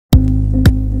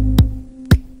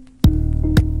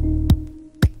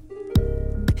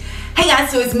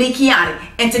guys, so it's me, Kiani,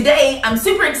 and today I'm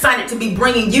super excited to be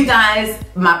bringing you guys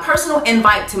my personal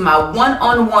invite to my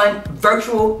one-on-one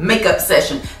virtual makeup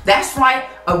session. That's right,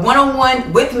 a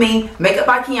one-on-one with me, Makeup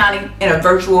by Kiani, in a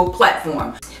virtual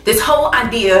platform. This whole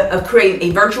idea of creating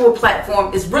a virtual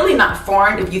platform is really not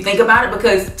foreign if you think about it,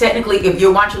 because technically if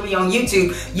you're watching me on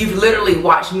YouTube, you've literally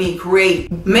watched me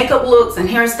create makeup looks and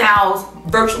hairstyles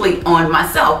virtually on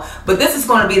myself. But this is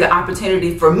going to be the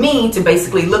opportunity for me to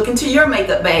basically look into your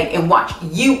makeup bag and watch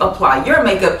you apply your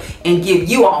makeup and give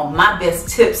you all my best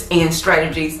tips and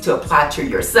strategies to apply to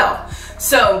yourself.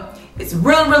 So it's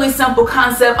really simple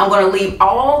concept. I'm going to leave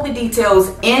all the details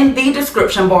in the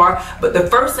description bar, but the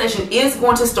first session is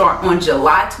going to start on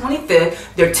July 25th.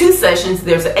 There are two sessions.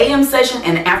 There's an AM session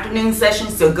and an afternoon session,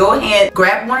 so go ahead,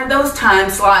 grab one of those time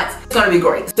slots. It's going to be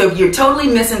great. So if you're totally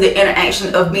missing the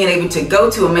interaction of being able to go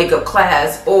to a makeup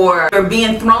class, or you're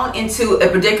being thrown into a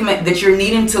predicament that you're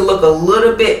needing to look a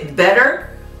little bit better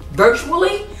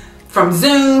virtually, from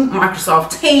Zoom,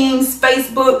 Microsoft Teams,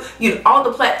 Facebook, all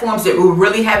the platforms that we're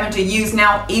really having to use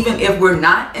now, even if we're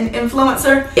not an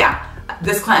influencer, yeah,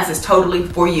 this class is totally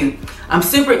for you. I'm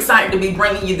super excited to be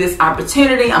bringing you this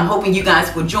opportunity. I'm hoping you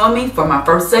guys will join me for my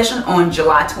first session on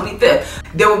July 25th.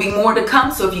 There will be more to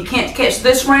come, so if you can't catch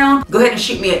this round, go ahead and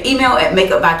shoot me an email at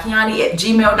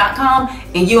MakeUPbyKiani@gmail.com,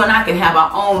 and you and I can have our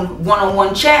own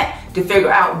one-on-one chat to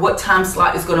figure out what time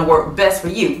slot is going to work best for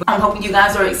you. I'm hoping you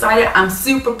guys are excited. I'm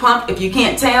super pumped if you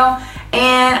can't tell,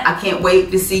 and I can't wait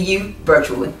to see you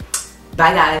virtually.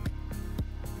 Bye guys.